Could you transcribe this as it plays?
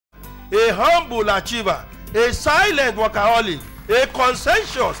a humble achiever, a silent workaholic, a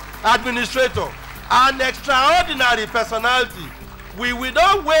conscientious administrator, an extraordinary personality. We will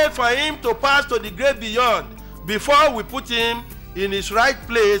not wait for him to pass to the great beyond before we put him in his right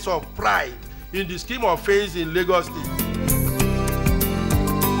place of pride in the scheme of things in Lagos State.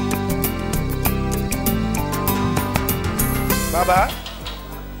 Baba,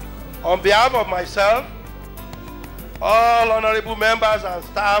 on behalf of myself, all honorable members and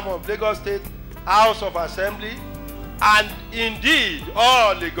staff of Lagos State House of Assembly, and indeed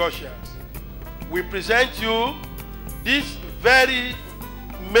all Lagosians, we present you this very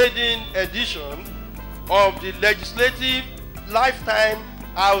maiden edition of the Legislative Lifetime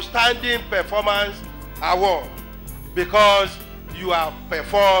Outstanding Performance Award, because you have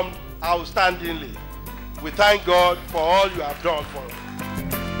performed outstandingly. We thank God for all you have done for us.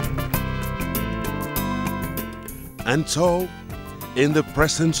 And so, in the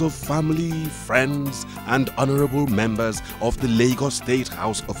presence of family, friends, and honorable members of the Lagos State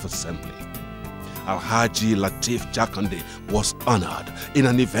House of Assembly, Alhaji Lateef Jakande was honored in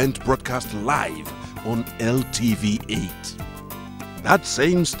an event broadcast live on LTV8. That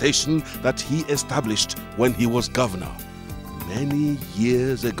same station that he established when he was governor many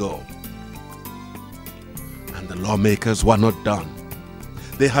years ago. And the lawmakers were not done.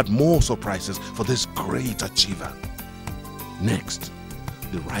 They had more surprises for this great achiever. Next,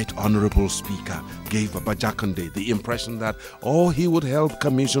 the Right Honorable Speaker gave Baba Jakande the impression that he would help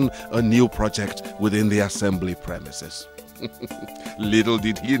commission a new project within the assembly premises. Little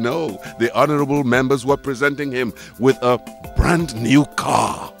did he know, the honorable members were presenting him with a brand new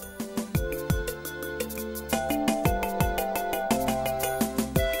car.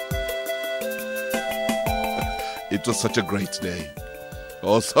 It was such a great day.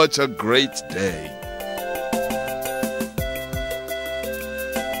 Oh, such a great day.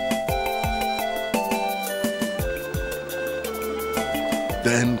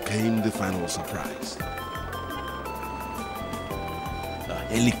 Then came the final surprise. A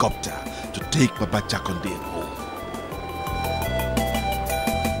helicopter to take Baba Jakande home.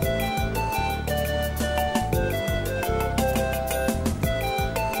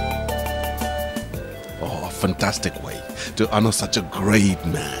 Oh, a fantastic way to honor such a great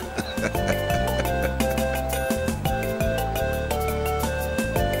man.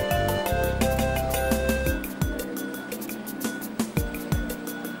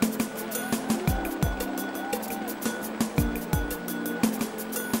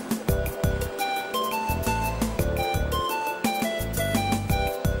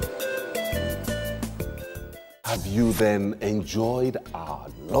 Have you then enjoyed our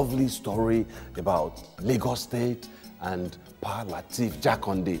lovely story about Lagos State and Pa Lateef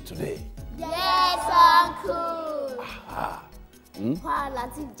Jakande today? Yes, Uncle. Aha. Pa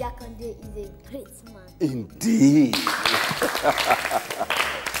Lateef Jakande is a great man. Indeed.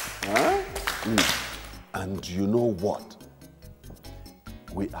 Huh? And you know what?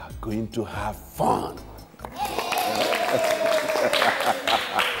 We are going to have fun.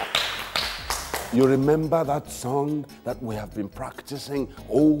 You remember that song that we have been practicing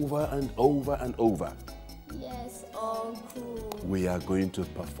over and over and over? Yes, Uncle. We are going to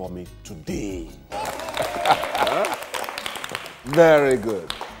perform it today. Very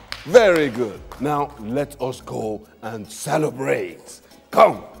good. Very good. Now, let us go and celebrate.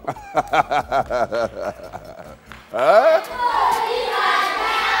 Come.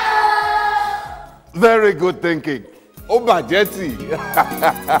 Very good thinking. Oba Jetty.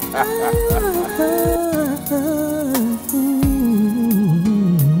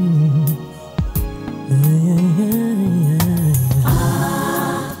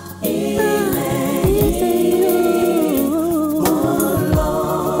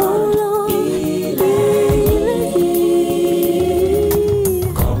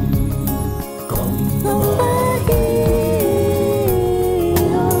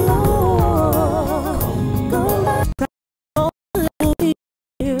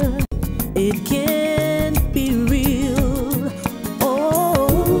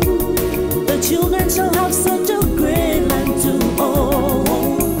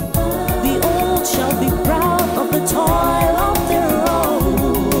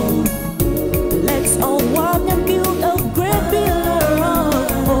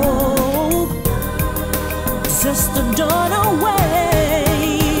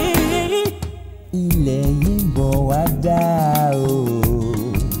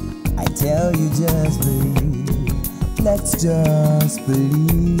 Let's just believe.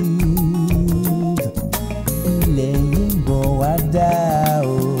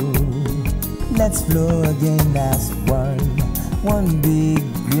 Let's flow again as one big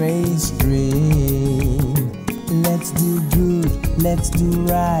grace stream. Let's do good, let's do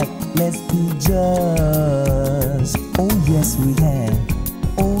right, let's be just. Oh yes we can,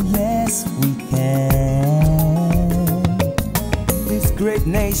 oh yes we can. This great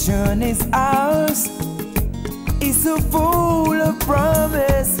nation is ours. It's so full of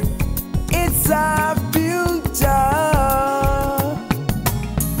promise. It's our future.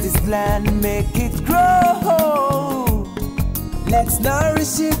 This land, make it grow. Let's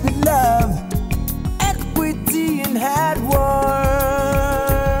nourish it with love, equity and hard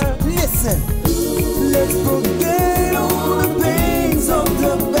work. Listen, let's forget all the pains of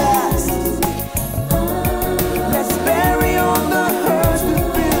the past. Let's bury all the hurts we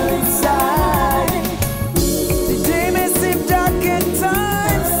feel inside. The day may seem dark at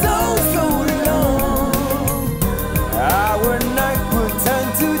times, so long. Our night will turn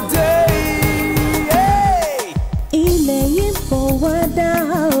to day. Hey! Ilaying forward now.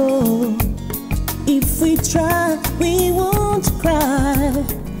 If we try, we won't cry.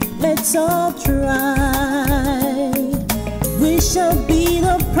 Let's all try. We shall be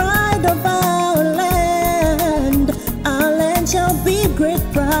the pride of our land. Our land shall be great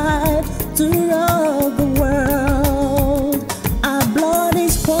pride to all.